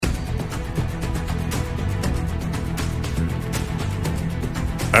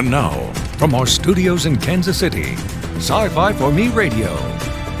And now, from our studios in Kansas City, Sci-Fi for Me Radio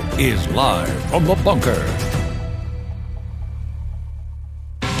is live from the bunker.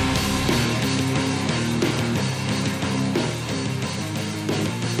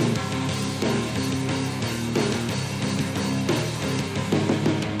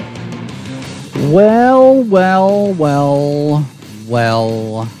 Well.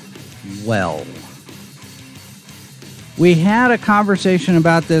 We had a conversation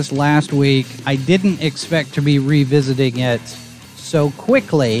about this last week. I didn't expect to be revisiting it so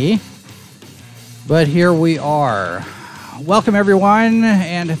quickly, but here we are. Welcome, everyone,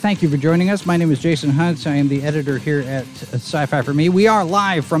 and thank you for joining us. My name is Jason Hunt. I am the editor here at Sci-Fi for Me. We are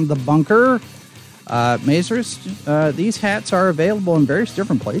live from the bunker. Mazers, these hats are available in various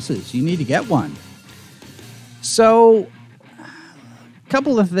different places. You need to get one. So, a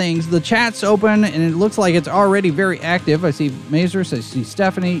couple of things. The chat's open, and it looks like it's already very active. I see Mazers, I see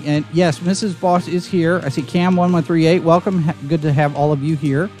Stephanie, and yes, Mrs. Boss is here. I see Cam1138. Welcome. Good to have all of you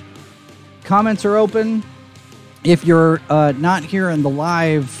here. Comments are open. If you're not here in the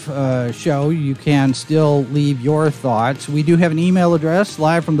live show, you can still leave your thoughts. We do have an email address,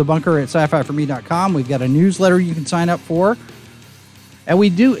 live from the bunker at sci-fi4me.com. We've got a newsletter you can sign up for. And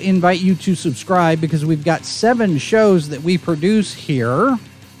we do invite you to subscribe because we've got 7 shows that we produce here,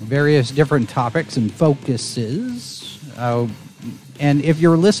 various different topics and focuses. And if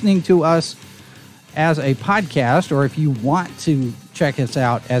you're listening to us as a podcast, or if you want to check us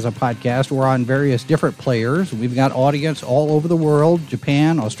out as a podcast, we're on various different players. We've got audience all over the world,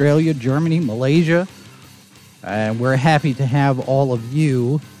 Japan, Australia, Germany, Malaysia. And we're happy to have all of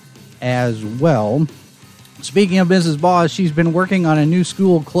you as well. Speaking of Mrs. Boss, she's been working on a new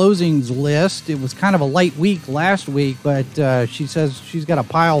school closings list. It was kind of a light week last week, but she says she's got a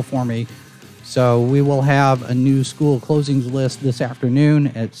pile for me. So we will have a new school closings list this afternoon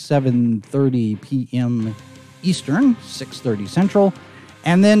at 7:30 p.m. Eastern, 6:30 Central.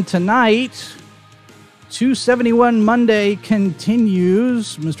 And then tonight, 271 Monday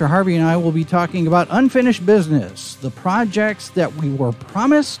continues. Mr. Harvey and I will be talking about unfinished business, the projects that we were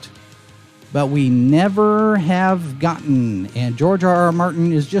promised, but we never have gotten. And George R.R.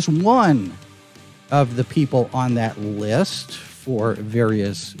 Martin is just one of the people on that list for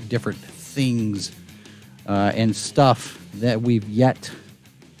various different things and stuff that we've yet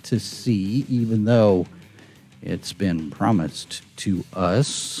to see, even though it's been promised to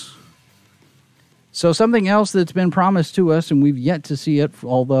us. So something else that's been promised to us and we've yet to see it,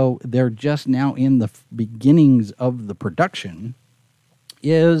 although they're just now in the beginnings of the production,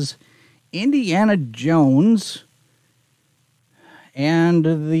 is Indiana Jones and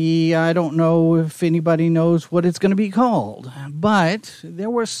I don't know if anybody knows what it's going to be called, but there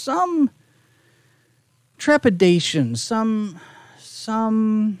was some trepidation, some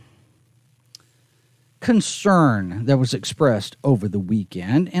concern that was expressed over the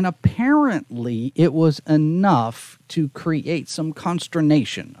weekend, and apparently it was enough to create some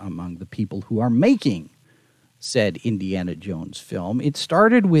consternation among the people who are making said Indiana Jones film. It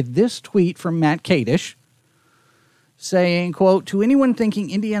started with this tweet from Matt Kadish saying, quote, "To anyone thinking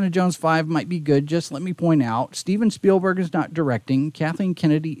Indiana Jones 5 might be good, just let me point out, Steven Spielberg is not directing, Kathleen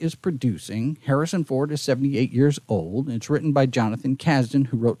Kennedy is producing, Harrison Ford is 78 years old, and it's written by Jonathan Kasdan,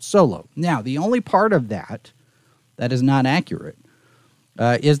 who wrote Solo." Now, the only part of that is not accurate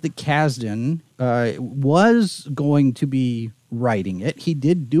is that Kasdan was going to be writing it. He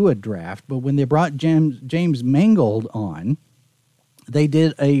did do a draft, but when they brought James Mangold on, they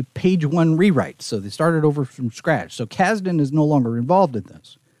did a page 1 rewrite, so they started over from scratch. So Kasdan is no longer involved in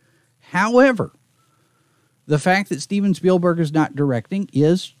this. However, the fact that Steven Spielberg is not directing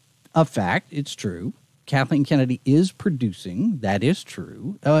is a fact. It's true. Kathleen Kennedy is producing. That is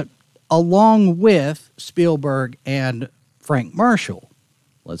true. Along with Spielberg and Frank Marshall.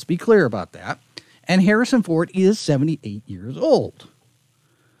 Let's be clear about that. And Harrison Ford is 78 years old.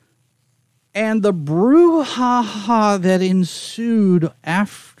 And the brouhaha that ensued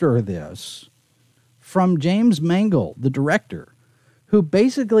after this from James Mangold, the director, who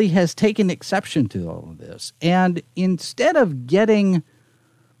basically has taken exception to all of this. And instead of getting,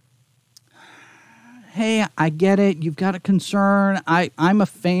 hey, I get it, you've got a concern, I'm a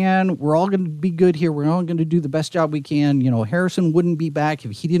fan, we're all going to be good here, we're all going to do the best job we can, Harrison wouldn't be back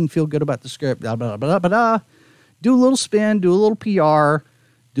if he didn't feel good about the script, blah, blah, blah, blah, blah. Do a little spin, do a little PR,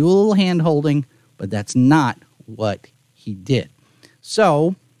 do a little hand-holding, but that's not what he did.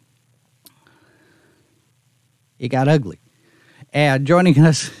 So, it got ugly. And joining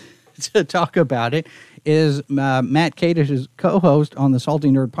us to talk about it is Matt Kadish's co-host on the Salty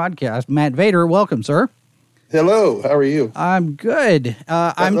Nerd podcast, Matt Vader. Welcome, sir. Hello, how are you? I'm good.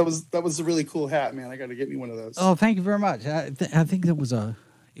 That was a really cool hat, man. I got to get me one of those. Oh, thank you very much. I think it was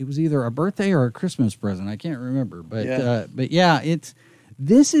either a birthday or a Christmas present. I can't remember, but yeah,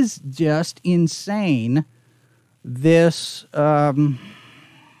 this is just insane. This how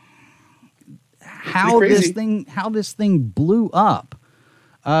this thing blew up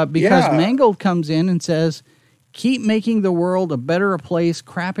because Mangold comes in and says, keep making the world a better place,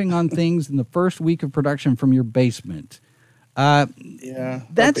 crapping on things in the first week of production from your basement.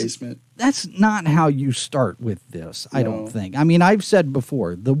 Basement. That's not how you start with this, I don't think. I mean, I've said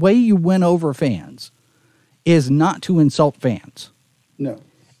before, the way you win over fans is not to insult fans. No.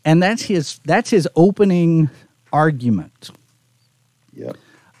 And that's his opening argument. Yep.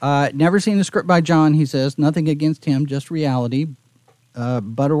 Never seen a script by John, he says. Nothing against him, just reality.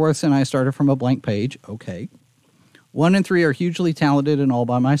 Butterworth and I started from a blank page. Okay. 1 and 3 are hugely talented and all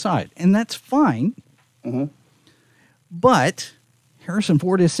by my side. And that's fine. Mm-hmm. But Harrison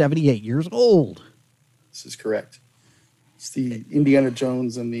Ford is 78 years old. This is correct. It's the Indiana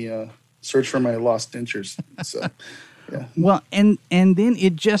Jones and the Search for My Lost Dentures. So, yeah. Well, and then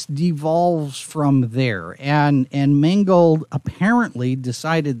it just devolves from there. And Mangold apparently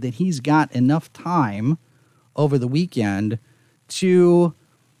decided that he's got enough time over the weekend to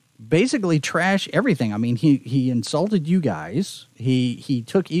basically trash everything. I mean, he insulted you guys. He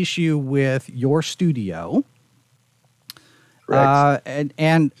took issue with your studio. Correct.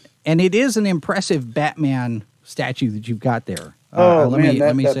 And it is an impressive Batman statue that you've got there.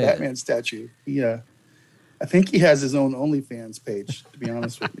 Let me say Batman statue. I think he has his own OnlyFans page, to be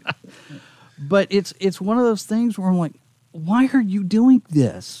honest with you. But it's one of those things where I'm like, why are you doing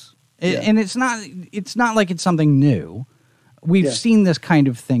this? And it's not like it's something new. We've seen this kind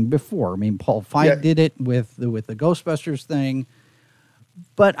of thing before. I mean, Paul Feig did it with the Ghostbusters thing.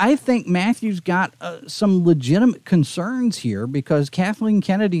 But I think Matthew's got some legitimate concerns here because Kathleen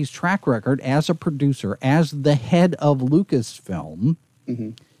Kennedy's track record as a producer, as the head of Lucasfilm,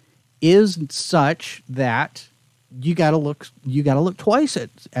 is such that you got to look twice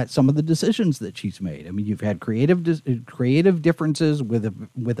at some of the decisions that she's made. I mean, you've had creative differences with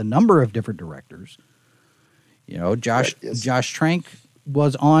a number of different directors. You know, Josh Trank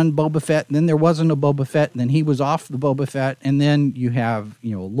was on Boba Fett, and then there wasn't a Boba Fett, and then he was off the Boba Fett, and then you have,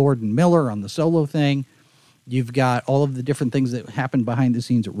 Lord and Miller on the Solo thing. You've got all of the different things that happened behind the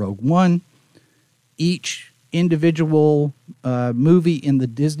scenes at Rogue One. Each individual movie in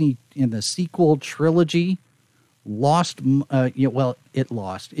the sequel trilogy lost.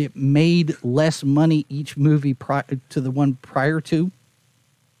 It made less money each movie to the one prior to.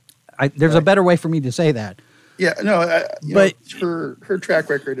 There's a better way for me to say that. Yeah, no, but her track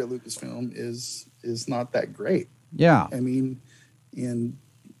record at Lucasfilm is not that great. Yeah, I mean, in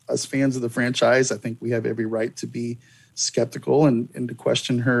us fans of the franchise, I think we have every right to be skeptical and to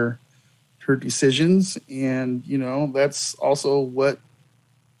question her decisions. And that's also what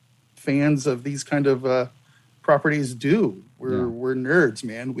fans of these kind of properties do. We're nerds,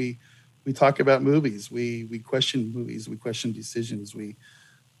 man. We talk about movies. We question movies. We question decisions.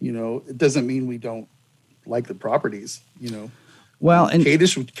 It doesn't mean we don't like the proproperties, Well, and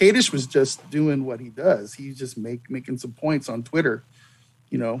Kadish was just doing what he does. He's just making some points on Twitter,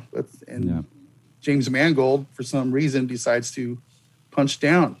 James Mangold, for some reason, decides to punch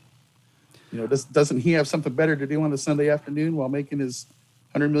down. Doesn't he have something better to do on a Sunday afternoon while making his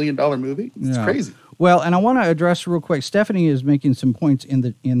 $100 million movie? It's crazy. Well, and I want to address real quick. Stephanie is making some points in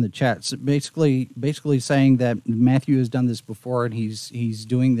the chats, basically saying that Matthew has done this before and he's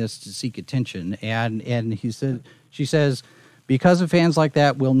doing this to seek attention. And she says, because of fans like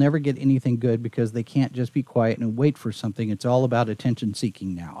that, we'll never get anything good because they can't just be quiet and wait for something. It's all about attention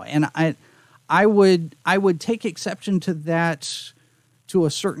seeking now. And I would take exception to that to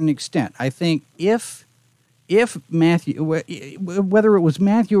a certain extent. I think if Matthew, whether it was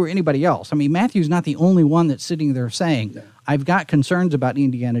Matthew or anybody else, I mean, Matthew's not the only one that's sitting there saying, I've got concerns about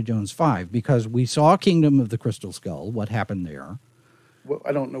Indiana Jones 5 because we saw Kingdom of the Crystal Skull, what happened there. Well,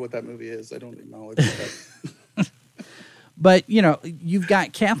 I don't know what that movie is. I don't acknowledge that. But, you've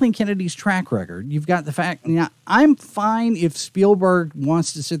got Kathleen Kennedy's track record. You've got the fact, I'm fine if Spielberg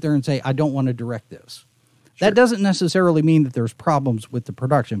wants to sit there and say, I don't want to direct this. Sure. That doesn't necessarily mean that there's problems with the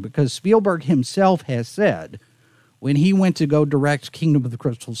production because Spielberg himself has said when he went to go direct Kingdom of the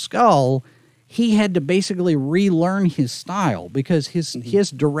Crystal Skull, he had to basically relearn his style because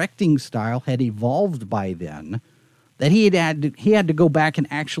his directing style had evolved by then, that he had to go back and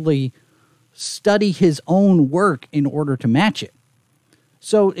actually study his own work in order to match it.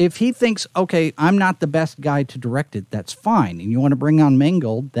 So if he thinks, okay, I'm not the best guy to direct it, that's fine. And you want to bring on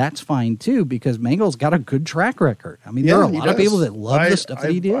Mangold, that's fine too, because Mangold's got a good track record. I mean, there are a lot of people that love the stuff that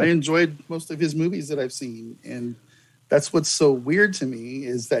he did. I enjoyed most of his movies that I've seen. And that's what's so weird to me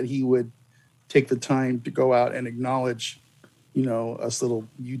is that he would take the time to go out and acknowledge, us little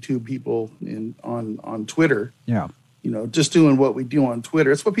YouTube people on Twitter. Yeah. Just doing what we do on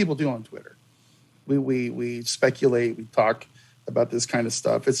Twitter. It's what people do on Twitter. We speculate, we talk about this kind of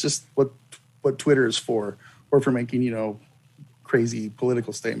stuff. It's just what Twitter is for, or for making crazy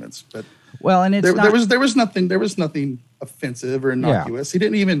political statements. But and it's there was nothing offensive or innocuous.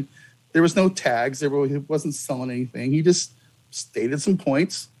 Yeah. There was no tags. He wasn't selling anything. He just stated some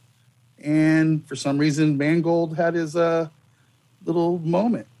points, and for some reason, Mangold had his little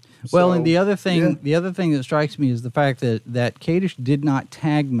moment. Well, and the other thing that strikes me is the fact that Kadish did not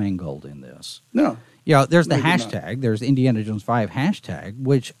tag Mangold in this. No. There's the hashtag. There's Indiana Jones 5 hashtag,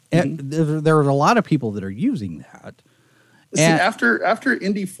 which there are a lot of people that are using that. See, after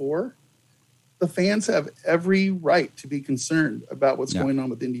Indy 4, the fans have every right to be concerned about what's going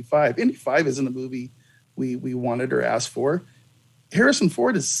on with Indy 5. Indy 5 isn't a movie we wanted or asked for. Harrison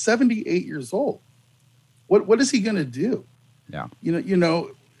Ford is 78 years old. What is he going to do? Yeah.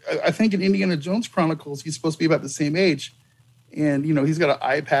 I think in Indiana Jones Chronicles, he's supposed to be about the same age. And, he's got an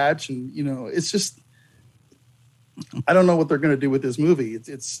eye patch and, it's just, I don't know what they're going to do with this movie.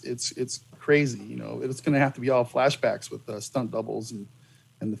 It's crazy. It's going to have to be all flashbacks with stunt doubles and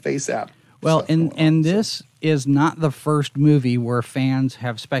the face app. Well, and this is not the first movie where fans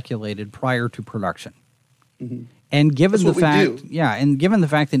have speculated prior to production. Mm-hmm. And given the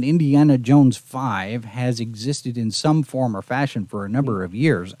fact that Indiana Jones 5 has existed in some form or fashion for a number of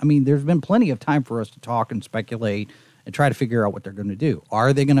years, I mean, there's been plenty of time for us to talk and speculate and try to figure out what they're going to do.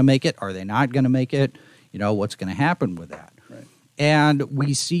 Are they going to make it? Are they not going to make it? What's going to happen with that? Right. And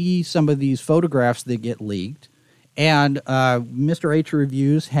we see some of these photographs that get leaked. And Mr. H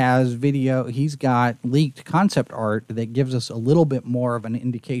Reviews has video. He's got leaked concept art that gives us a little bit more of an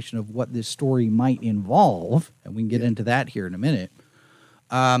indication of what this story might involve. And we can get into that here in a minute.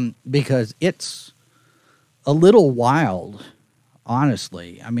 Because it's a little wild,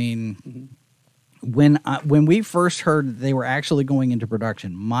 honestly. I mean, when we first heard that they were actually going into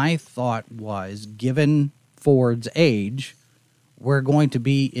production, my thought was, given Ford's age, we're going to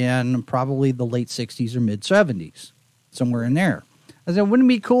be in probably the late 60s or mid 70s, somewhere in there. I said, wouldn't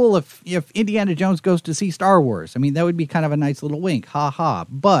it be cool if Indiana Jones goes to see Star Wars? I mean, that would be kind of a nice little wink, ha ha.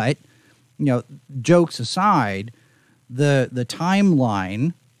 But, jokes aside, the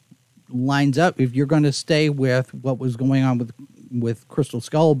timeline lines up. If you're going to stay with what was going on with Crystal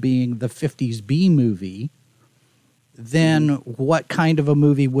Skull being the 50s B movie, then what kind of a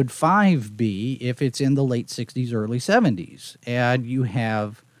movie would 5 be if it's in the late 60s, early 70s? And you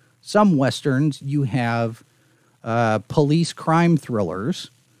have some Westerns, you have police crime thrillers.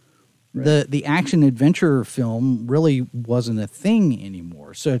 Right. The action-adventure film really wasn't a thing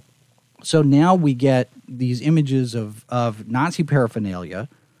anymore. So now we get these images of Nazi paraphernalia,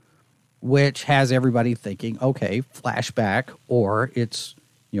 which has everybody thinking, okay, flashback, or it's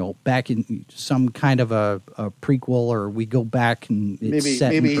back in some kind of a prequel, or we go back and it's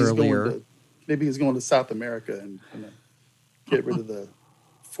set earlier. Maybe he's going to South America and get rid of the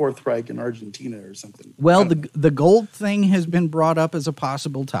Fourth Reich in Argentina or something. Well, the gold thing has been brought up as a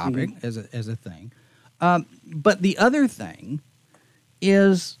possible topic, as a thing. But the other thing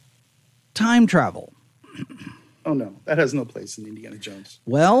is time travel. Oh, no. That has no place in Indiana Jones.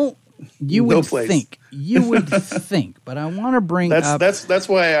 Well, you would think, but I want to bring up. That's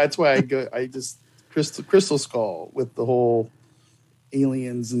why I go. I just Crystal Skull with the whole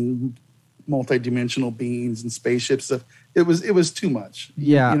aliens and multidimensional beings and spaceships stuff. It was too much.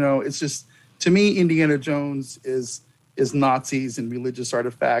 Yeah, it's just, to me, Indiana Jones is Nazis and religious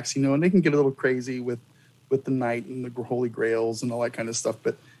artifacts. And they can get a little crazy with the Knight and the Holy Grails and all that kind of stuff,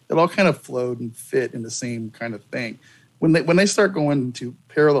 but it all kind of flowed and fit in the same kind of thing. When they start going into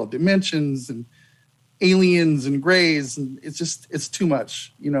parallel dimensions and aliens and grays, and it's too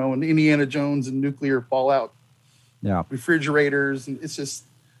much, and Indiana Jones and nuclear fallout, refrigerators, and it's just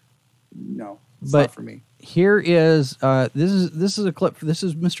it's not for me. Here is this is a clip. This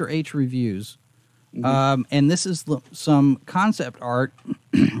is Mr. H Reviews, and this is some concept art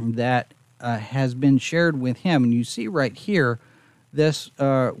that has been shared with him, and you see right here this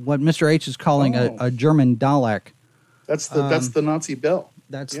what Mr. H is calling a German Dalek. That's the Nazi bell.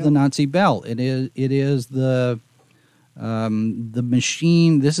 That's the Nazi bell. It is the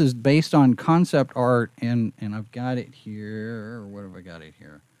machine. This is based on concept art, and I've got it here. What have I got it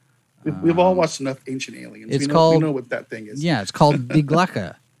here? We've all watched enough Ancient Aliens. It's we called, know what that thing is. Yeah, it's called Die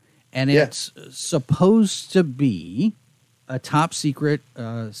Glocke. And it's supposed to be a top secret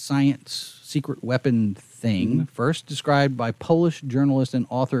science secret weapon thing, first described by Polish journalist and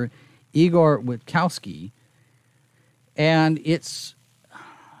author Igor Witkowski. And it's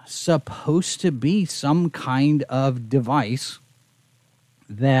supposed to be some kind of device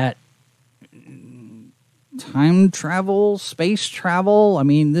that time travel, space travel. I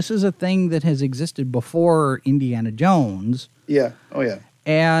mean, this is a thing that has existed before Indiana Jones. Yeah. Oh, yeah.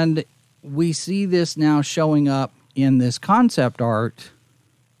 And we see this now showing up in this concept art.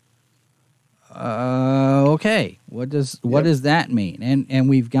 Okay, what does that mean? And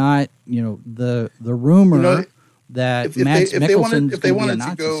we've got the rumor that Mads Mikkelsen's if they wanted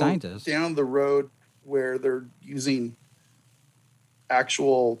a to go scientist down the road where they're using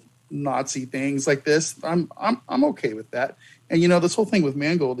actual Nazi things like this, I'm okay with that. And this whole thing with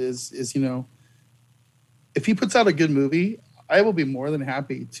Mangold is if he puts out a good movie, I will be more than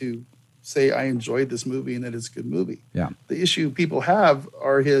happy to say I enjoyed this movie and that it's a good movie. Yeah. The issue people have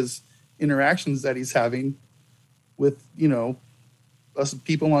are his interactions that he's having with us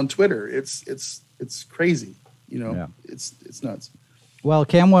people on Twitter. It's crazy. It's nuts. Well,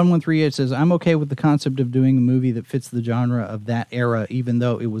 Cam1138 says, I'm okay with the concept of doing a movie that fits the genre of that era, even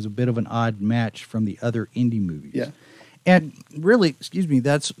though it was a bit of an odd match from the other indie movies. Yeah. And really,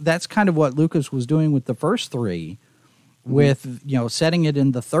 that's kind of what Lucas was doing with the first three, with, setting it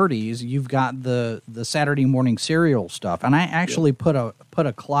in the 30s. You've got the Saturday morning serial stuff. And I actually put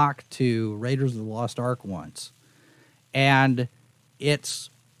a clock to Raiders of the Lost Ark once. And it's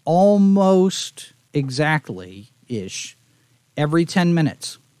almost exactly-ish. Every 10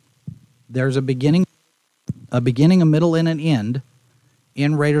 minutes, there's a beginning, a middle, and an end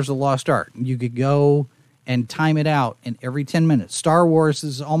in Raiders of the Lost Ark. You could go and time it out, and every 10 minutes. Star Wars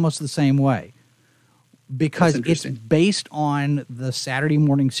is almost the same way because it's based on the Saturday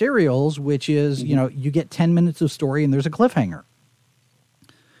morning serials, which is, you get 10 minutes of story and there's a cliffhanger.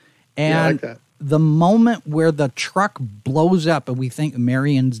 And I like that. The moment where the truck blows up and we think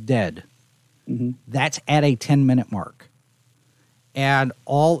Marion's dead, that's at a 10-minute mark. And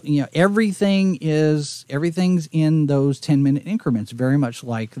everything's in those 10-minute increments, very much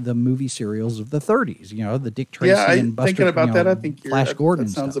like the movie serials of the 30s. The Dick Tracy and Buster. Thinking about that, I think Flash Gordon.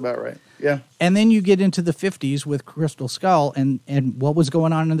 That sounds about right. Yeah. And then you get into the 50s with Crystal Skull, and what was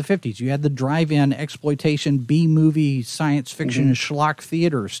going on in the 50s? You had the drive-in exploitation B-movie science fiction and schlock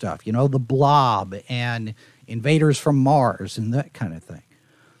theater stuff. The Blob and Invaders from Mars and that kind of thing.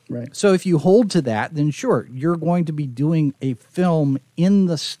 Right. So if you hold to that, then sure, you're going to be doing a film in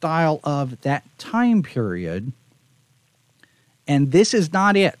the style of that time period. And this is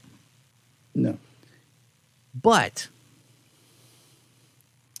not it. No. But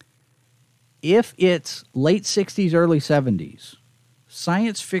if it's late 60s, early 70s,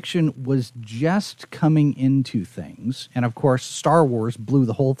 science fiction was just coming into things. And of course, Star Wars blew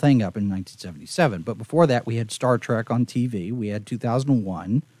the whole thing up in 1977. But before that, we had Star Trek on TV. We had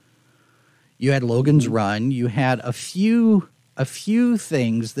 2001. You had Logan's Run. You had a few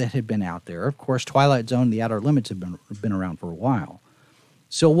things that had been out there. Of course, Twilight Zone and The Outer Limits have been around for a while.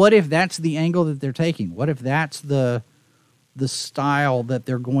 So what if that's the angle that they're taking? What if that's the style that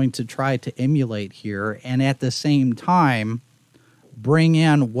they're going to try to emulate here, and at the same time bring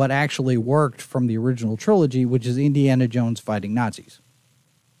in what actually worked from the original trilogy, which is Indiana Jones fighting Nazis?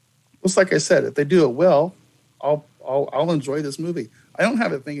 It's like I said, if they do it well, I'll enjoy this movie. I don't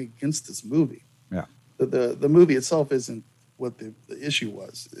have a thing against this movie. Yeah. The movie itself isn't what the issue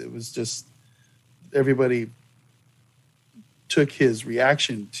was. It was just everybody took his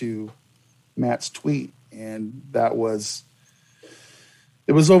reaction to Matt's tweet, and it was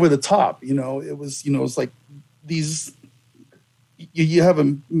over the top. It was like these. You have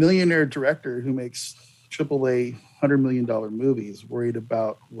a millionaire director who makes AAA $100 million movies worried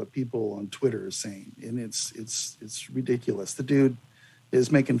about what people on Twitter are saying, and it's ridiculous. The dude is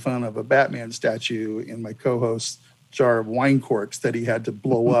making fun of a Batman statue in my co-host's jar of wine corks that he had to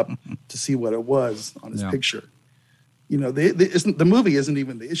blow up to see what it was on his picture. The movie isn't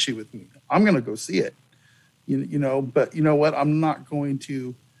even the issue with me. I'm going to go see it, but you know what? I'm not going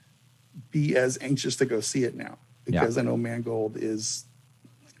to be as anxious to go see it now because I know Mangold is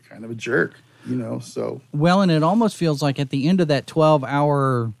kind of a jerk, so. Well, and it almost feels like at the end of that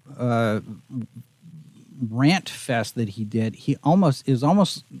 12-hour rant fest that he did, it was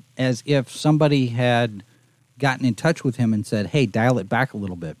almost as if somebody had gotten in touch with him and said, hey, dial it back a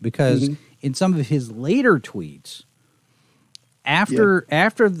little bit. Because in some of his later tweets, after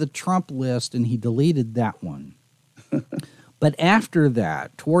the Trump list, and he deleted that one, But after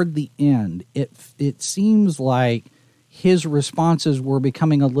that, toward the end, it seems like his responses were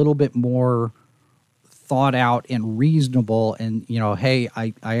becoming a little bit more thought out and reasonable. And, hey,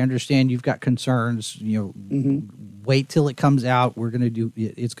 I understand you've got concerns. Wait till it comes out. We're going to do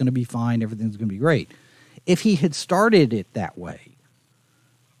it. It's going to be fine. Everything's going to be great. If he had started it that way,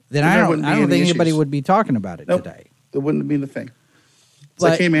 then I don't think anybody would be talking about it today. It wouldn't have been the thing. It's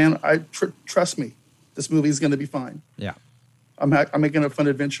like, hey, man, trust me. This movie is going to be fine. Yeah. I'm making a fun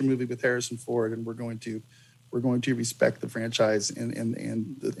adventure movie with Harrison Ford, and we're going to respect the franchise and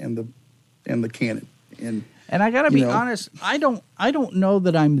the canon. And I got to be honest, I don't know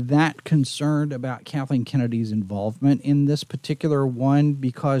that I'm that concerned about Kathleen Kennedy's involvement in this particular one,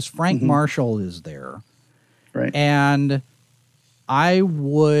 because Frank Marshall is there, right? And I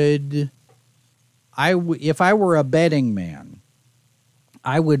would, if I were a betting man,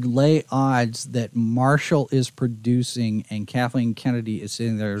 I would lay odds that Marshall is producing and Kathleen Kennedy is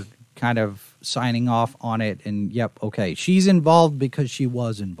sitting there kind of signing off on it. And, yep, okay, she's involved because she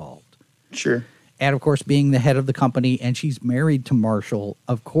was involved. Sure. And, of course, being the head of the company, and she's married to Marshall,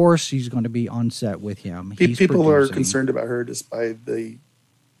 of course she's going to be on set with him. People are concerned about her despite the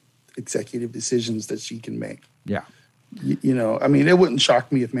executive decisions that she can make. Yeah. I mean, it wouldn't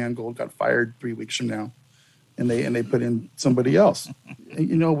shock me if Mangold got fired 3 weeks from now. And they put in somebody else.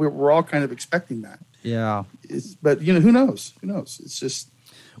 We're all kind of expecting that. Yeah. But who knows? Who knows? It's just.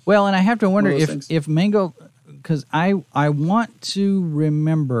 Well, and I have to wonder if Mangold, because I want to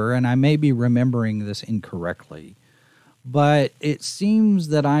remember, and I may be remembering this incorrectly, but it seems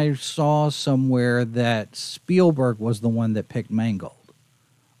that I saw somewhere that Spielberg was the one that picked Mangold.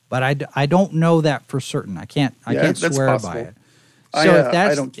 But I don't know that for certain. I can't swear possible. by it.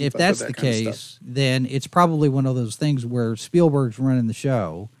 So if that's the case, then it's probably one of those things where Spielberg's running the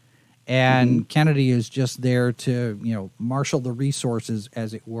show, and Kennedy is just there to marshal the resources,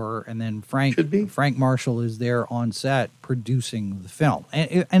 as it were, and then Frank Marshall is there on set producing the film,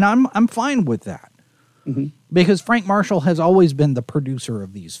 and I'm fine with that because Frank Marshall has always been the producer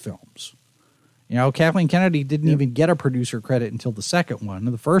of these films. Kathleen Kennedy didn't even get a producer credit until the second one.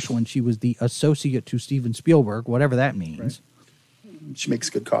 The first one, she was the associate to Steven Spielberg, whatever that means. Right. She makes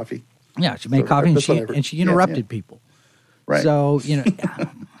good coffee. Yeah, she made coffee, and she interrupted people. Right. So,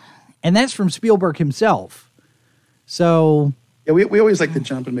 and that's from Spielberg himself. So yeah, we always like to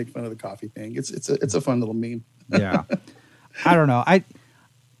jump and make fun of the coffee thing. It's a fun little meme. Yeah. I don't know.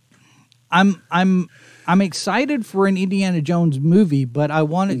 I'm excited for an Indiana Jones movie, but I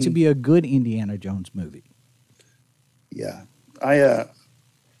want it to be a good Indiana Jones movie. Yeah. I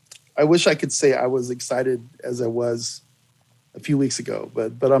wish I could say I was excited as I was a few weeks ago,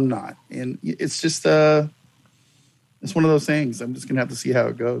 but I'm not. And it's just it's one of those things. I'm just gonna have to see how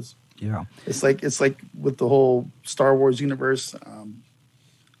it goes. Yeah. It's like with the whole Star Wars universe.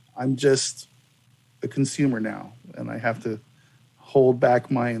 I'm just a consumer now, and I have to hold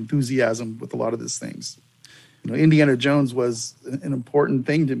back my enthusiasm with a lot of these things. Indiana Jones was an important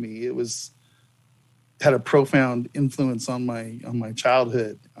thing to me. It had a profound influence on my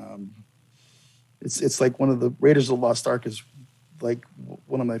childhood. It's like one of the Raiders of the Lost Ark is like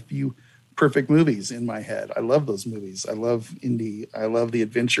one of my few perfect movies in my head. I love those movies. I love Indy. I love the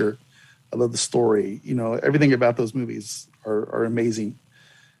adventure. I love the story. Everything about those movies are amazing.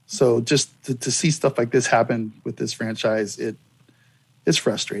 So just to see stuff like this happen with this franchise, it's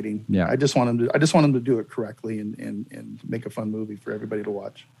frustrating. Yeah. I just want them to do it correctly and make a fun movie for everybody to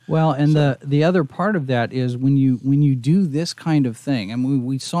watch. Well, and the other part of that is when you do this kind of thing, and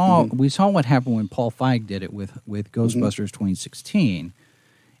we saw what happened when Paul Feig did it with Ghostbusters 2016,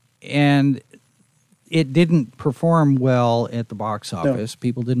 and it didn't perform well at the box office. No.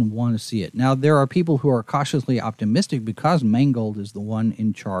 People didn't want to see it. Now, there are people who are cautiously optimistic because Mangold is the one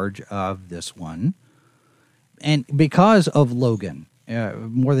in charge of this one, and because of Logan,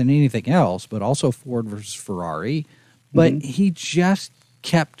 more than anything else, but also Ford versus Ferrari. But he just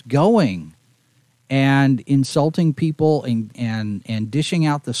kept going and insulting people and dishing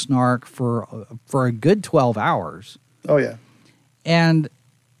out the snark for a good 12 hours. Oh yeah.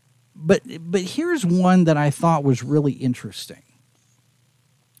 But here's one that I thought was really interesting.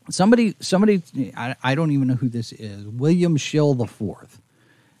 Somebody I don't even know who this is. William Schill IV.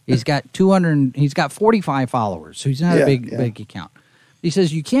 He's got 45 followers, so he's not a big account. He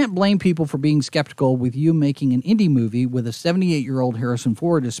says, you can't blame people for being skeptical with you making an indie movie with a 78-year-old Harrison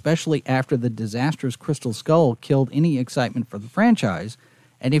Ford, especially after the disastrous Crystal Skull killed any excitement for the franchise.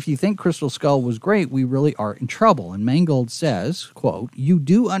 And if you think Crystal Skull was great, we really are in trouble. And Mangold says, quote, you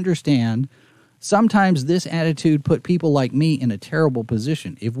do understand sometimes this attitude put people like me in a terrible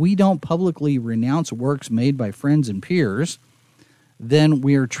position. If we don't publicly renounce works made by friends and peers, then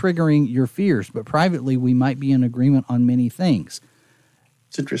we are triggering your fears. But privately, we might be in agreement on many things.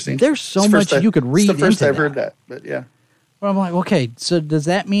 It's interesting. There's so much you could read into that. It's the first I've heard that, but yeah. Well, I'm like, okay, so does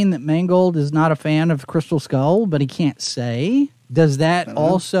that mean that Mangold is not a fan of Crystal Skull, but he can't say? Does that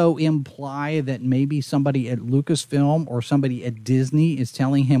also imply that maybe somebody at Lucasfilm or somebody at Disney is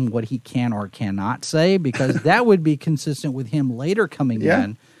telling him what he can or cannot say? Because that would be consistent with him later coming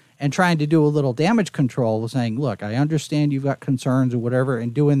in and trying to do a little damage control, saying, look, I understand you've got concerns or whatever,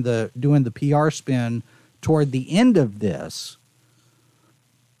 and doing the PR spin toward the end of this.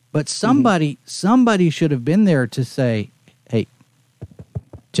 But somebody should have been there to say, hey,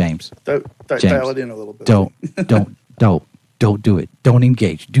 James, dial it in a little bit. Don't do it. Don't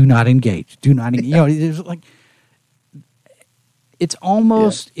engage. Do not engage. Do not. You know, there's like it's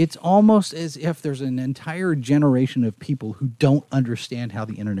almost as if there's an entire generation of people who don't understand how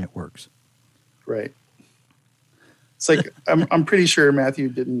the internet works. Right. It's like I'm pretty sure Matthew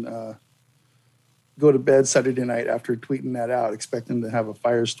didn't go to bed Saturday night after tweeting that out, expecting to have a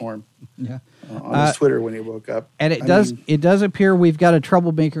firestorm on his Twitter when he woke up. And it does appear we've got a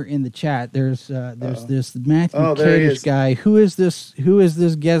troublemaker in the chat. There's this Matthew Kadish guy. Who is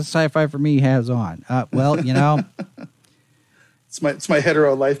this guest Sci-Fi for Me has on? Well, you know, it's my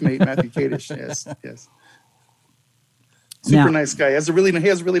hetero life mate Matthew Kadish. Yes. Super nice guy. He has a really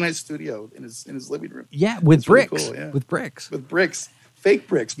nice studio in his living room. Yeah, with bricks. Really cool, yeah. With bricks, fake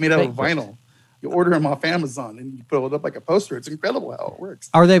bricks made out of vinyl. You order them off Amazon and you put it up like a poster. It's incredible how it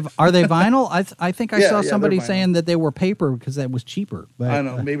works. Are they vinyl? I think I saw somebody saying that they were paper because that was cheaper. But, I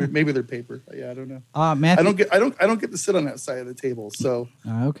don't know. Maybe they're paper. Yeah, I don't know. Matthew, I don't get to sit on that side of the table. So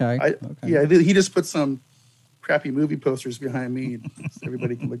okay. Yeah, he just put some crappy movie posters behind me. So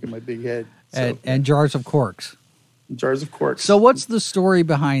everybody can look at my big head. So, and jars of corks. Jars of corks. So what's the story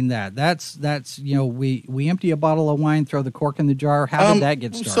behind that? That's we empty a bottle of wine, throw the cork in the jar. How did that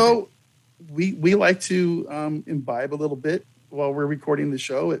get started? So we like to imbibe a little bit while we're recording the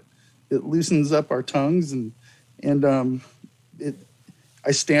show. It loosens up our tongues and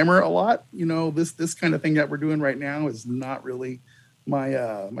I stammer a lot. You know, this kind of thing that we're doing right now is not really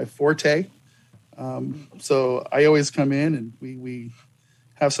my forte. So I always come in and we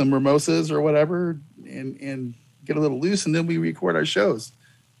have some mimosas or whatever and get a little loose, and then we record our shows.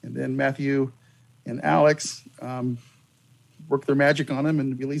 And then Matthew and Alex work their magic on them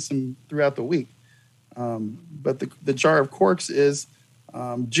and release them throughout the week. But the jar of corks is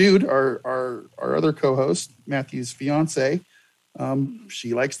Jude, our other co-host, Matthew's fiance.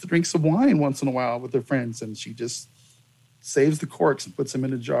 She likes to drink some wine once in a while with her friends, and she just saves the corks and puts them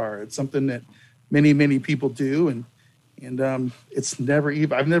in a jar. It's something that many, many people do, and it's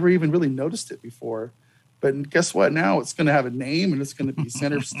I've never even really noticed it before. But guess what? Now it's going to have a name, and it's going to be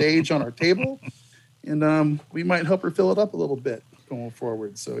center stage on our table, and we might help her fill it up a little bit going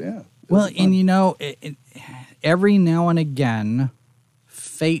forward. So yeah. Well, and you know, every now and again,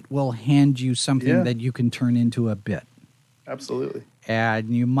 fate will hand you something that you can turn into a bit. Absolutely. And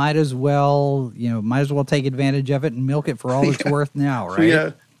you might as well take advantage of it and milk it for all it's worth now, right?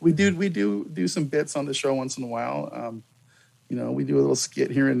 Yeah, we do some bits on the show once in a while. We do a little skit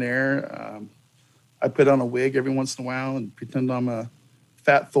here and there. I put on a wig every once in a while and pretend I'm a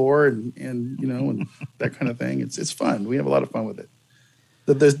fat Thor and and that kind of thing. It's fun. We have a lot of fun with it.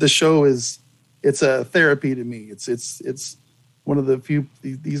 The show it's a therapy to me. It's one of the few.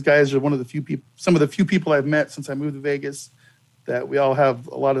 These guys are one of the few people. Some of the few people I've met since I moved to Vegas that we all have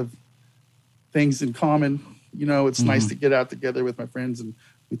a lot of things in common. You know, it's nice to get out together with my friends and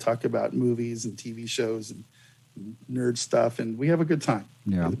we talk about movies and TV shows and nerd stuff, and we have a good time.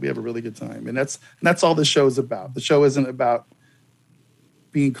 Yeah, we have a really good time, and that's all the show is about. The show isn't about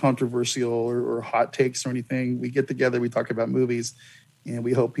being controversial or hot takes or anything. We get together, we talk about movies, and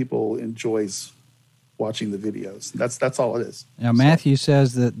we hope people enjoys watching the videos. That's all it is. Now, Matthew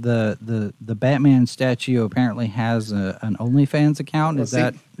says that the Batman statue apparently has an OnlyFans account. Is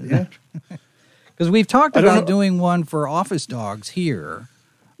that? Yeah. Because we've talked about doing one for Office Dogs here.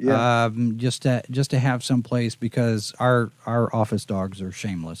 Yeah. Just to have some place, because our office dogs are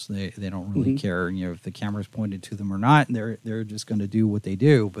shameless. They don't really care, if the camera's pointed to them or not. They're just going to do what they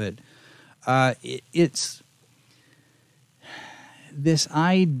do. But it's this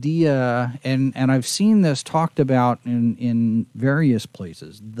idea, and I've seen this talked about in various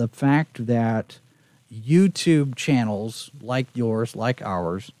places. The fact that YouTube channels like yours, like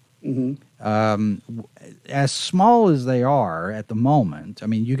ours, as small as they are at the moment. I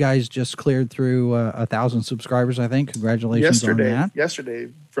mean, you guys just cleared through 1,000 subscribers, I think. Congratulations on that. Yesterday,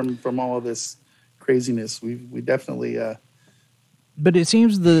 from all of this craziness, we definitely But it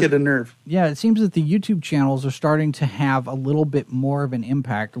seems hit a nerve. Yeah, it seems that the YouTube channels are starting to have a little bit more of an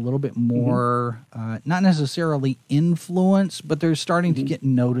impact, a little bit more, not necessarily influence, but they're starting to get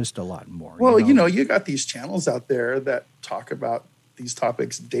noticed a lot more. Well, you got these channels out there that talk about these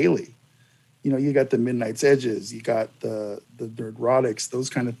topics daily. You got the Midnight's Edges, you got the Nerdrotics, those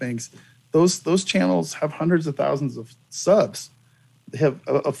kind of things. Those channels have hundreds of thousands of subs. They have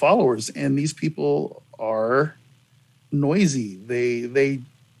followers, and these people are noisy. They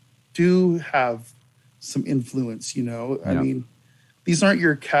do have some influence, I mean, these aren't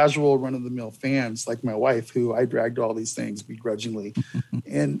your casual run-of-the-mill fans like my wife, who I dragged all these things begrudgingly.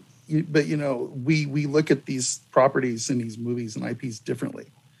 But we look at these properties and these movies and IPs differently.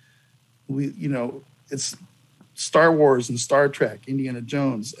 It's Star Wars and Star Trek, Indiana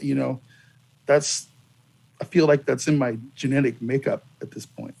Jones, I feel like that's in my genetic makeup at this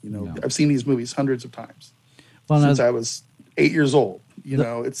point. I've seen these movies hundreds of times since I was 8 years old.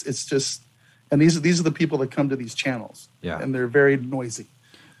 It's just, and these are the people that come to these channels, and they're very noisy.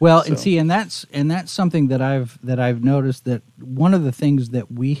 Well, so. and that's something that I've noticed, that one of the things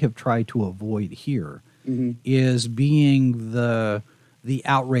that we have tried to avoid here is being the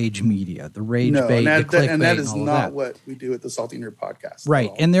outrage media, the rage bait, the clickbait, and that is not what we do at the Salty Nerd Podcast. Right,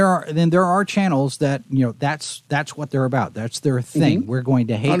 and there are channels that that's what they're about. That's their thing. We're going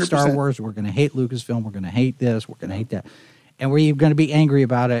to hate 100%. Star Wars. We're going to hate Lucasfilm. We're going to hate this. We're going to hate that, and we're going to be angry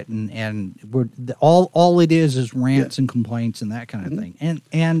about it. And we're all it is rants and complaints and that kind of thing.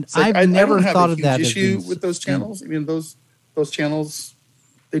 And I've never thought of that issue with those channels. I mean, those channels,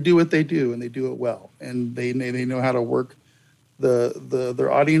 they do what they do, and they do it well, and they know how to work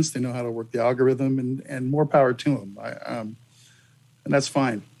their audience. They know how to work the algorithm, and more power to them. And that's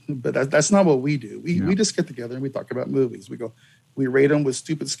fine. But that's not what we do. We just get together and we talk about movies. We rate them with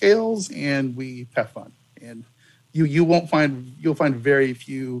stupid scales, and we have fun. And you'll find very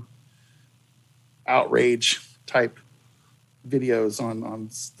few outrage type videos on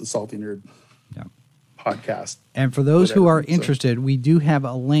the Salty Nerd podcast. And for those who are interested, we do have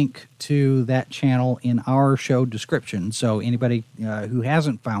a link to that channel in our show description. So anybody who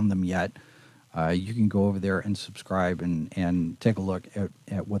hasn't found them yet, you can go over there and subscribe and take a look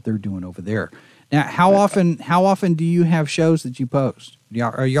at what they're doing over there. Now, how often do you have shows that you post?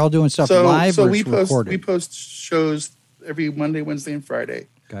 Are y'all doing stuff live or recorded? We post shows every Monday, Wednesday, and Friday.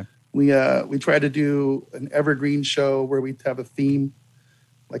 Okay. We try to do an evergreen show where we have a theme.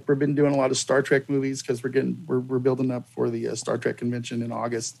 Like, we've been doing a lot of Star Trek movies because we're building up for the Star Trek convention in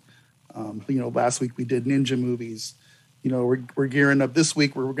August. Last week we did ninja movies. We're gearing up this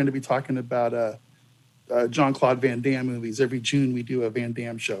week where we're going to be talking about Jean-Claude Van Damme movies. Every June we do a Van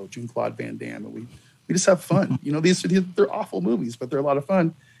Damme show, Jean-Claude Van Damme, and we just have fun. They're awful movies, but they're a lot of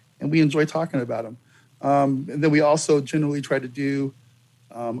fun, and we enjoy talking about them. And then we also generally try to do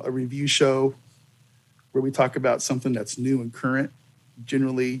a review show where we talk about something that's new and current.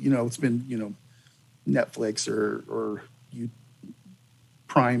 Generally, it's been, Netflix or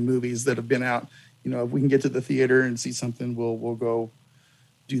Prime movies that have been out. If we can get to the theater and see something, we'll go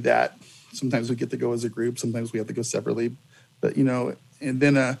do that. Sometimes we get to go as a group. Sometimes we have to go separately. But, and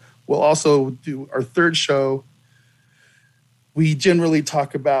then we'll also do our third show. We generally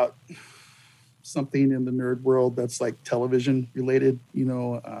talk about something in the nerd world that's like television related.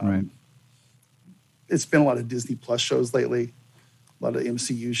 Right. It's been a lot of Disney Plus shows lately. A lot of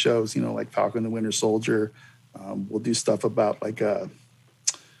MCU shows, like Falcon and the Winter Soldier. We'll do stuff about like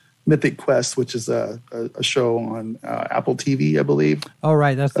Mythic Quest, which is a show on Apple TV, I believe. Oh,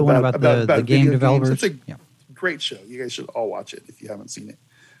 right. That's the one about the game developers. Games. It's a great show. You guys should all watch it if you haven't seen it.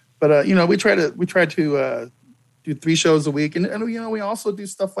 But, we try to do 3 shows a week. And we also do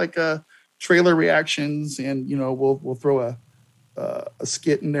stuff like trailer reactions, and, we'll throw a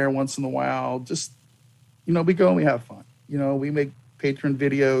skit in there once in a while. Just, we go and we have fun. We make patron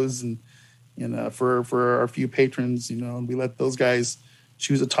videos and for our few patrons, and we let those guys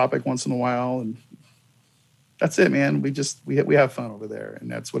choose a topic once in a while, and that's it, man. We have fun over there, and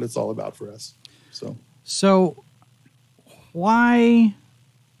that's what it's all about for us. So why?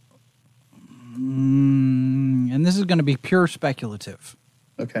 And this is going to be pure speculative.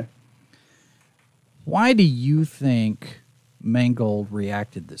 Okay. Why do you think Mangold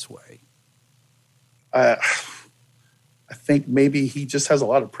reacted this way? I think maybe he just has a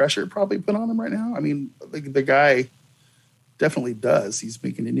lot of pressure probably put on him right now. I mean, the guy definitely does. He's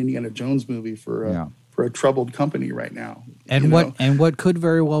making an Indiana Jones movie for a troubled company right now. And what could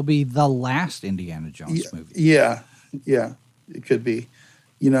very well be the last Indiana Jones movie. Yeah, it could be.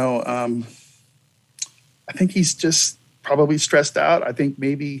 I think he's just probably stressed out. I think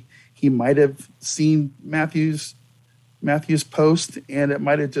maybe he might have seen Matthew's Matthew's post, and it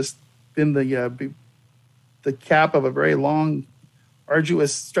might have just been the cap of a very long,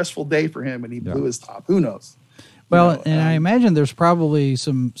 arduous, stressful day for him, and he blew his top. Who knows? Well, and I imagine there's probably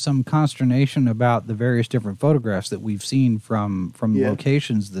some consternation about the various different photographs that we've seen from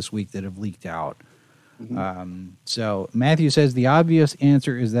locations this week that have leaked out. So Matthew says the obvious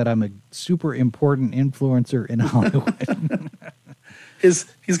answer is that I'm a super important influencer in Hollywood. He's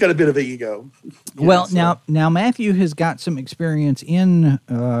got a bit of an ego. Well, so. Now Matthew has got some experience in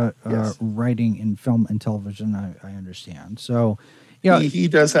writing in film and television. I understand. So, he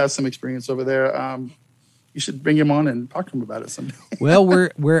does have some experience over there. You should bring him on and talk to him about it someday. Well,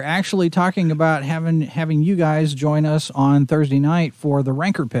 we're actually talking about having you guys join us on Thursday night for the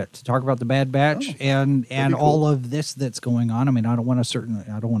Ranker Pit to talk about the Bad Batch and cool. all of this that's going on. I mean, I don't want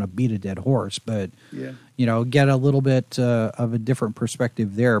to beat a dead horse, but get a little bit of a different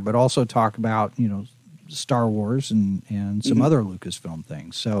perspective there, but also talk about Star Wars and some other Lucasfilm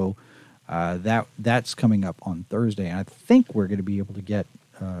things. So that's coming up on Thursday, and I think we're going to be able to get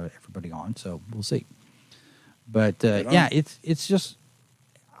everybody on. So we'll see. But it's just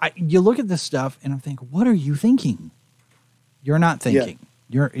you look at this stuff and I think, what are you thinking? You're not thinking.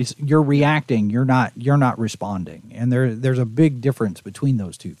 Yeah. You're reacting. You're not responding. And there's a big difference between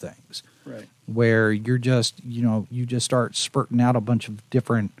those two things. Right. Where you're just you just start spurting out a bunch of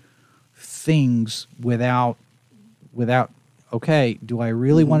different things without. Okay, do I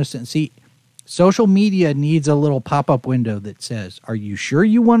really want to see? Social media needs a little pop-up window that says, "Are you sure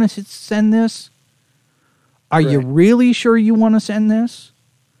you want to send this? Are you really sure you want to send this?"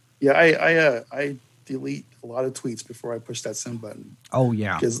 Yeah, I delete a lot of tweets before I push that send button. Oh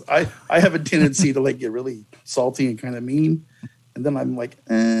yeah, because I have a tendency to get really salty and kind of mean, and then I'm like,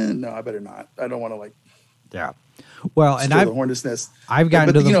 no, I better not. I don't want to Yeah, well, and the hornet's nest. I've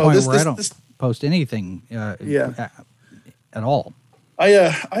gotten to the point where I don't post anything. At all. I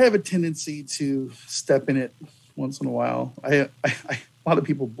have a tendency to step in it once in a while. A lot of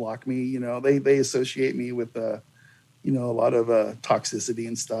people block me, they associate me with, a lot of toxicity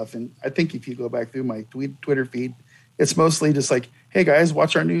and stuff. And I think if you go back through my Twitter feed, it's mostly just like, hey guys,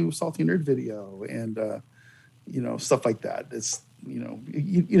 watch our new Salty Nerd video and, stuff like that. It's,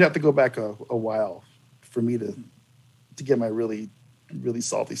 you'd have to go back a while for me to get my really, really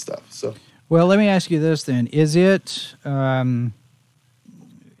salty stuff. So, well, let me ask you this then. Is it,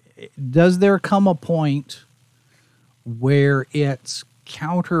 does there come a point where it's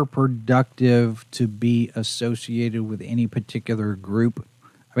counterproductive to be associated with any particular group?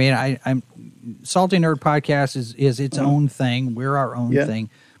 I mean, I'm Salty Nerd Podcast is its own thing. We're our own thing,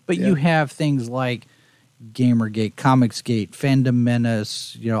 but you have things like Gamergate, Comicsgate, Fandom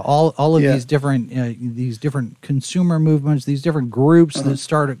Menace. All of these different consumer movements, these different groups that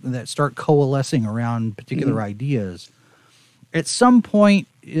start coalescing around particular ideas. At some point,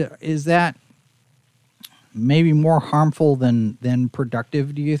 is that maybe more harmful than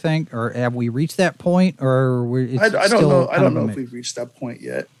productive, do you think? Or have we reached that point? Or I don't know. I don't know if we've reached that point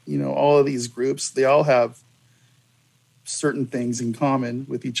yet. All of these groups, they all have certain things in common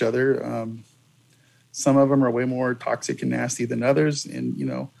with each other. Some of them are way more toxic and nasty than others.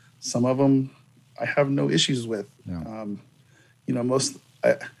 And, some of them I have no issues with. Yeah.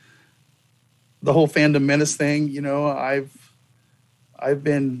 The whole Fandom Menace thing, I've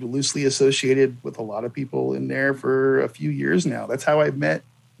been loosely associated with a lot of people in there for a few years now. That's how I met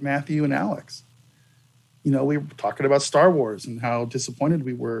Matthew and Alex. We were talking about Star Wars and how disappointed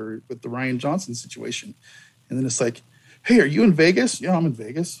we were with the Rian Johnson situation. And then it's like, hey, are you in Vegas? Yeah, I'm in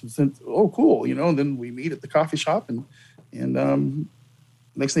Vegas. Oh, cool. And then we meet at the coffee shop and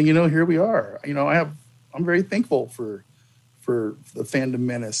next thing you know, here we are. I'm very thankful for the Fandom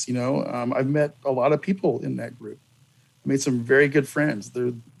Menace. I've met a lot of people in that group. I made some very good friends.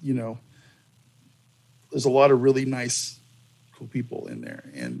 There's a lot of really nice, cool people in there.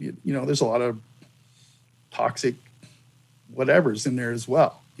 And, there's a lot of toxic whatevers in there as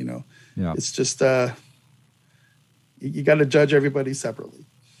well. It's just, you got to judge everybody separately.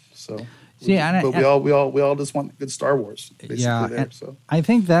 So, we all just want good Star Wars. Basically so I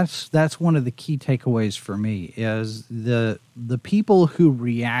think that's one of the key takeaways for me is the people who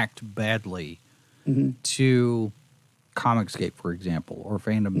react badly to Comicsgate, for example, or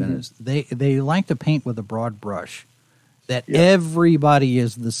Fandom Menace, they like to paint with a broad brush that everybody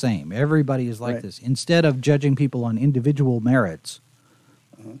is the same. Everybody is like this. Instead of judging people on individual merits,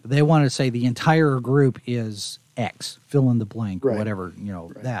 they want to say the entire group is X, fill in the blank, or whatever,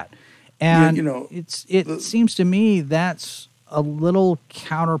 that. And it seems to me that's a little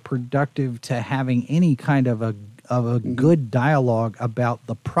counterproductive to having any kind of a good dialogue about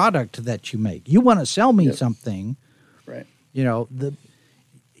the product that you make. You want to sell me something, Right. You know, the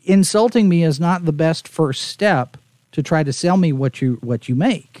insulting me is not the best first step to try to sell me what you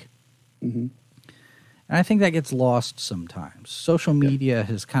make. Mm-hmm. And I think that gets lost sometimes. Social media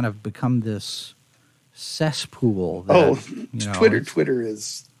has kind of become this cesspool. That, Twitter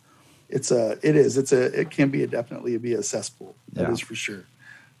is. It can be definitely be a cesspool. That is for sure.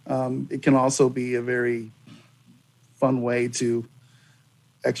 It can also be a very fun way to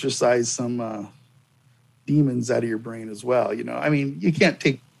exercise some demons out of your brain as well. You know, I mean, you can't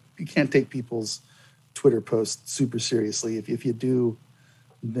take people's Twitter posts super seriously. If you do,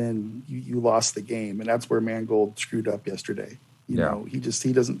 then you lost the game, and that's where Mangold screwed up yesterday. You know, he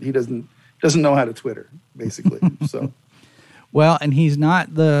doesn't know how to Twitter, basically. So. Well, and he's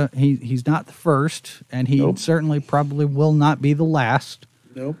not the first, and he certainly probably will not be the last.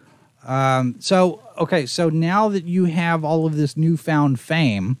 Nope. So now that you have all of this newfound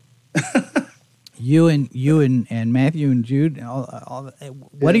fame, you and Matthew and Jude,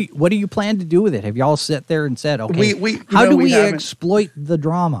 what do you plan to do with it? Have y'all sat there and said, okay, how do we exploit the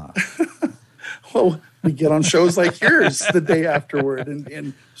drama? Well, we get on shows like yours the day afterward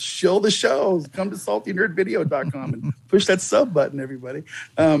and show the shows. Come to saltynerdvideo.com and push that sub button, everybody.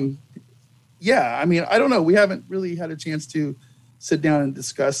 Yeah, I mean, I don't know. We haven't really had a chance to sit down and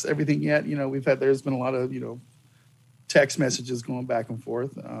discuss everything yet. You know, there's been a lot of, text messages going back and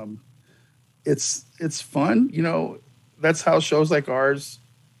forth. It's fun. You know, that's how shows like ours,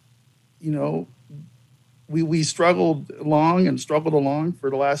 we struggled along for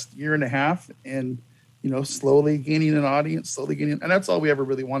the last year and a half, and slowly gaining an audience, and that's all we ever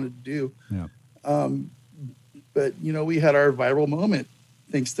really wanted to do. Yeah. But we had our viral moment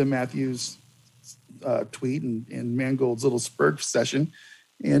thanks to Matthew's tweet and Mangold's little spurt session,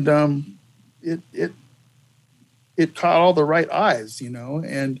 and it caught all the right eyes,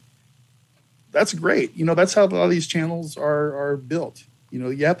 and that's great. That's how a lot of these channels are built.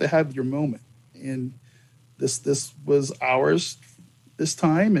 You have to have your moment, and this was ours this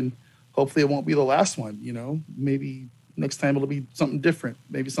time, and hopefully it won't be the last one. Maybe next time it'll be something different,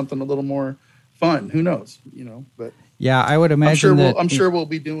 maybe something a little more fun. Who knows? But yeah, I would imagine I'm sure we'll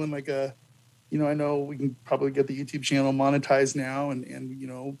be doing like a, I know we can probably get the YouTube channel monetized now,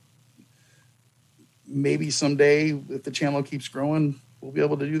 and maybe someday if the channel keeps growing, we'll be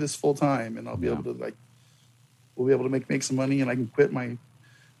able to do this full time, and I'll be able to we'll be able to make some money, and I can quit my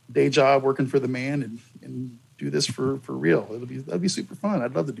day job working for the man and do this for real. That'd be super fun.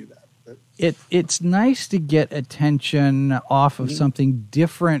 I'd love to do that. But it's nice to get attention off of something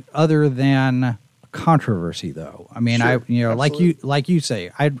different other than controversy, though. I mean, sure. like you say,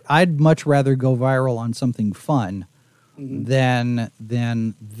 I'd much rather go viral on something fun than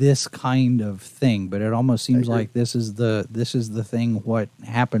this kind of thing. But it almost seems like this is the thing. What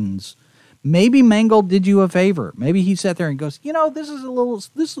happens? Maybe Mangold did you a favor. Maybe he sat there and goes, this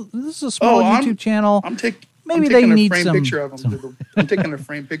is a small YouTube channel. Maybe they need some picture of him. I'm taking a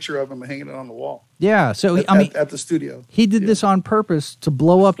framed picture of him and hanging it on the wall. Yeah, so at the studio, he did this on purpose to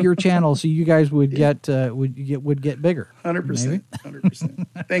blow up your channel, so you guys would get bigger. 100%,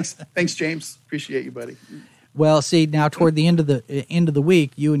 100%. Thanks, James. Appreciate you, buddy. Well, see, now toward the end of the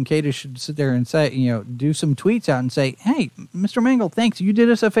week, you and Kata should sit there and say, do some tweets out and say, "Hey, Mr. Mangold, thanks. You did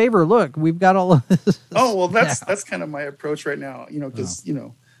us a favor. Look, we've got all of this." Oh, well, that's kind of my approach right now. Because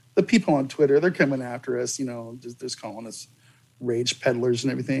the people on Twitter, they're coming after us. Just calling us rage peddlers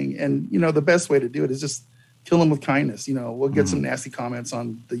and everything. And the best way to do it is just kill them with kindness. We'll get some nasty comments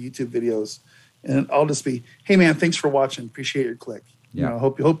on the YouTube videos, and I'll just be, "Hey, man, thanks for watching. Appreciate your click.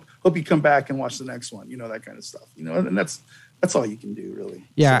 Hope you come back and watch the next one." That kind of stuff. And that's all you can do, really.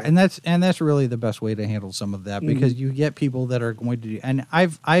 Yeah, so. and that's really the best way to handle some of that, because you get people that are going to do. And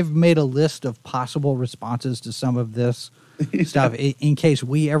I've made a list of possible responses to some of this stuff in case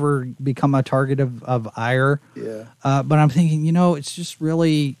we ever become a target of ire. Yeah. But I'm thinking, it's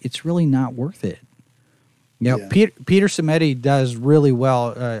really not worth it. Peter Simeti does really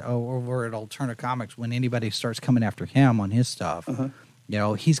well over at Alterna Comics when anybody starts coming after him on his stuff.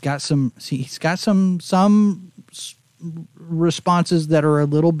 He's got some responses that are a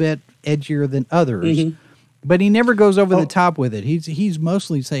little bit edgier than others, but he never goes over the top with it. He's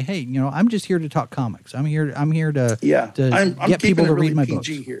mostly say, "Hey, I'm just here to talk comics. I'm here to I'm get people to read my books."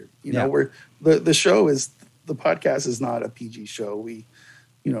 PG here. Where the show is, the podcast is not a PG show.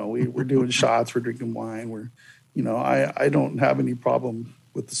 We're doing shots, we're drinking wine. I don't have any problem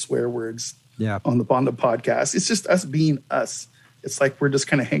with the swear words on the podcast. It's just us being us. It's like we're just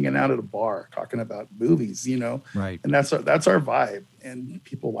kind of hanging out at a bar talking about movies, right? And that's our vibe. And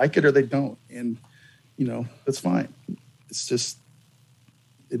people like it or they don't, and that's fine. It's just,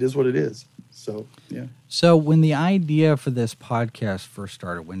 it is what it is. So, yeah. So when the idea for this podcast first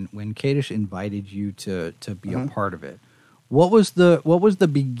started, when Kadish invited you to be a part of it, what was the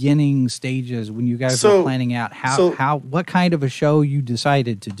beginning stages when you guys were planning out what kind of a show you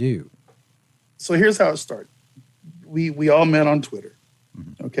decided to do? So here's how it started. We all met on Twitter,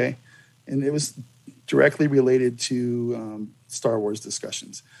 okay? And it was directly related to Star Wars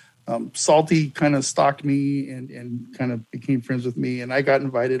discussions. Salty kind of stalked me and kind of became friends with me, and I got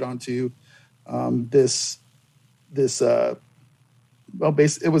invited onto it was a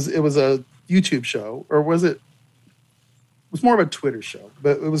YouTube show, or was it? It was more of a Twitter show,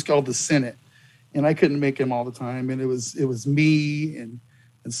 but it was called The Senate, and I couldn't make him all the time, and it was me and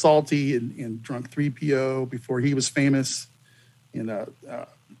Salty and Drunk 3PO before he was famous, and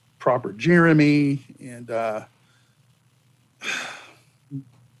Proper Jeremy and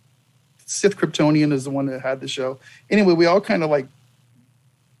Sith Kryptonian is the one that had the show. Anyway, we all kind of like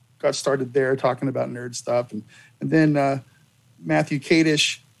got started there talking about nerd stuff, and then Matthew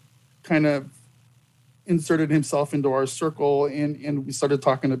Kadish kind of inserted himself into our circle, and we started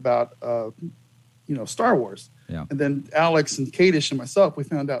talking about Star Wars. Yeah. And then Alex and Kadish and myself, we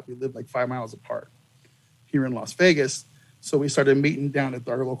found out we lived like 5 miles apart here in Las Vegas. So we started meeting down at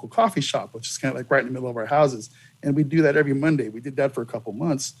our local coffee shop, which is kind of like right in the middle of our houses. And we do that every Monday. We did that for a couple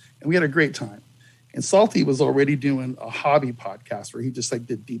months, and we had a great time. And Salty was already doing a hobby podcast where he just like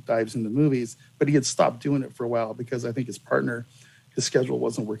did deep dives into movies, but he had stopped doing it for a while because I think his schedule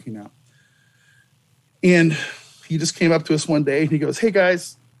wasn't working out. And he just came up to us one day and he goes, "Hey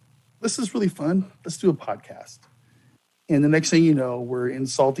guys, this is really fun. Let's do a podcast." And the next thing you know, we're in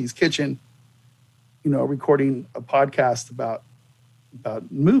Salty's kitchen, recording a podcast about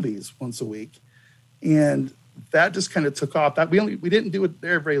movies once a week. And that just kind of took off. That we didn't do it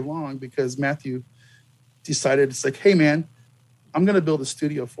there very long because Matthew decided, it's like, "Hey man, I'm going to build a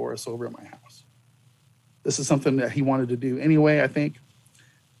studio for us over at my house." This is something that he wanted to do anyway, I think.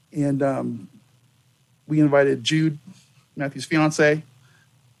 And we invited Jude, Matthew's fiance,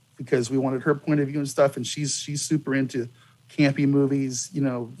 because we wanted her point of view and stuff. And she's super into campy movies.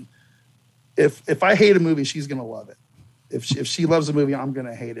 If I hate a movie, she's going to love it. If she loves a movie, I'm going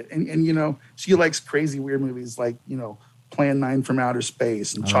to hate it. And she likes crazy, weird movies like, Plan 9 from Outer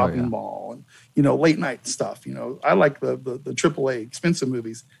Space and Chopping Mall and, late night stuff. I like the AAA expensive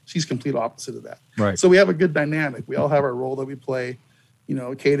movies. She's complete opposite of that. Right. So we have a good dynamic. We all have our role that we play.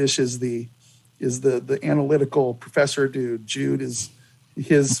 Kadish is the analytical professor dude. Jude is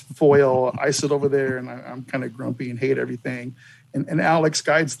his foil. I sit over there and I'm kind of grumpy and hate everything. And Alex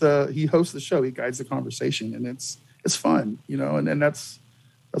he hosts the show. He guides the conversation, and it's fun, and that's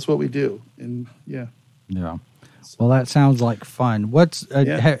what we do. And yeah. Well, that sounds like fun.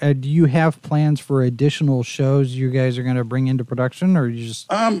 Do you have plans for additional shows you guys are going to bring into production, or are you just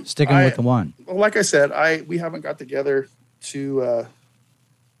sticking with the one? Well, like I said, we haven't got together to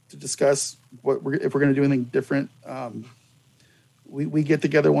discuss if we're going to do anything different. We get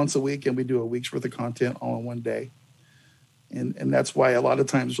together once a week and we do a week's worth of content all in one day. And that's why a lot of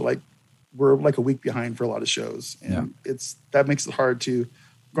times we're like a week behind for a lot of shows. And that makes it hard to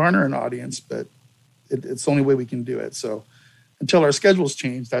garner an audience, but it's the only way we can do it. So until our schedules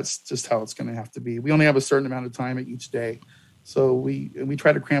change, that's just how it's going to have to be. We only have a certain amount of time each day. So we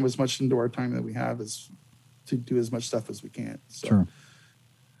try to cram as much into our time that we have as to do as much stuff as we can. So, sure.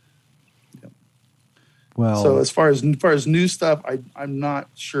 Yeah. Well, so as far as new stuff, I'm not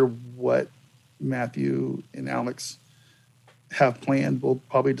sure what Matthew and Alex have planned. We'll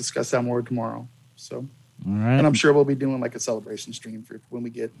probably discuss that more tomorrow. So, all right. And I'm sure we'll be doing like a celebration stream for when we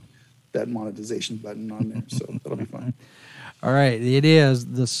get that monetization button on there. So that'll be fun. All right. It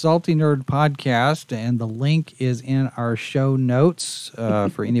is the Salty Nerd Podcast, and the link is in our show notes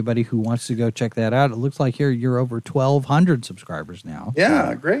for anybody who wants to go check that out. It looks like you're over 1,200 subscribers now.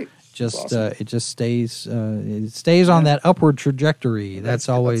 Yeah, great. Awesome. It just stays on that upward trajectory. That's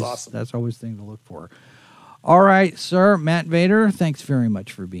always awesome. That's always the thing to look for. All right, sir, Matt Vader, thanks very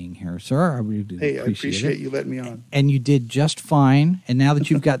much for being here, sir. I really do appreciate it. I appreciate you letting me on. And you did just fine. And now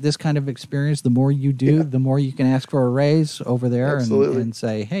that you've got this kind of experience, the more you do, the more you can ask for a raise over there and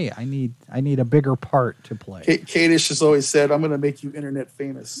say, "Hey, I need a bigger part to play." Kadish has always said, "I'm going to make you internet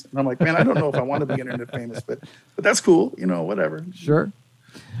famous." And I'm like, man, I don't know if I want to be internet famous, but that's cool. Whatever. Sure.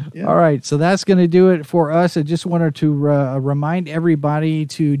 Yeah. All right, so that's going to do it for us. I just wanted to remind everybody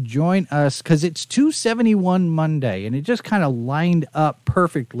to join us because it's 271 Monday, and it just kind of lined up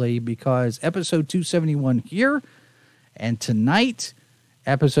perfectly because episode 271 here, and tonight,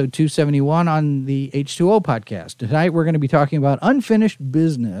 episode 271 on the H2O podcast. Tonight, we're going to be talking about unfinished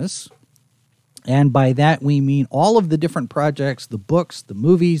business, and by that we mean all of the different projects, the books, the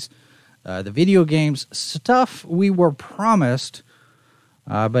movies, the video games stuff we were promised,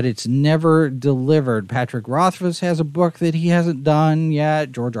 but it's never delivered. Patrick Rothfuss has a book that he hasn't done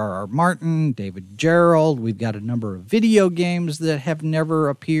yet. George R.R. Martin, David Gerrold. We've got a number of video games that have never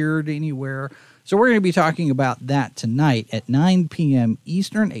appeared anywhere. So we're going to be talking about that tonight at 9 p.m.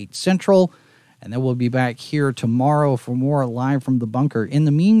 Eastern, 8 Central. And then we'll be back here tomorrow for more Live from the Bunker. In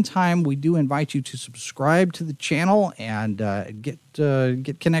the meantime, we do invite you to subscribe to the channel and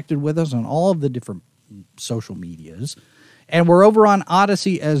get connected with us on all of the different social medias. And we're over on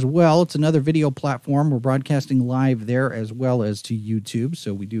Odyssey as well. It's another video platform. We're broadcasting live there as well as to YouTube.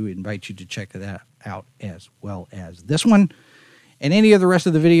 So we do invite you to check that out as well as this one. And any of the rest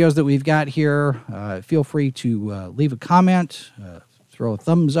of the videos that we've got here, feel free to leave a comment, throw a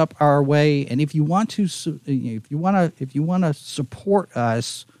thumbs up our way, and if you want to support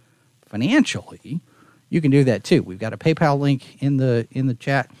us financially, you can do that too. We've got a PayPal link in the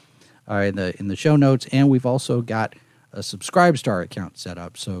chat, in the show notes, and we've also got a Subscribestar account set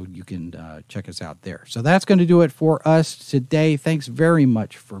up, so you can check us out there. So that's going to do it for us today. Thanks very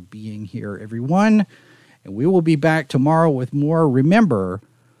much for being here, everyone, and we will be back tomorrow with more. Remember,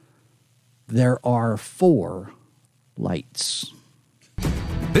 there are 4 lights.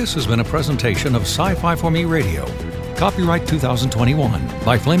 This has been a presentation of Sci-Fi for Me Radio. Copyright 2021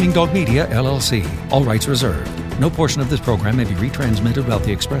 by Flaming Dog Media, LLC. All rights reserved. No portion of this program may be retransmitted without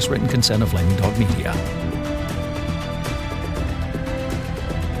the express written consent of Flaming Dog Media.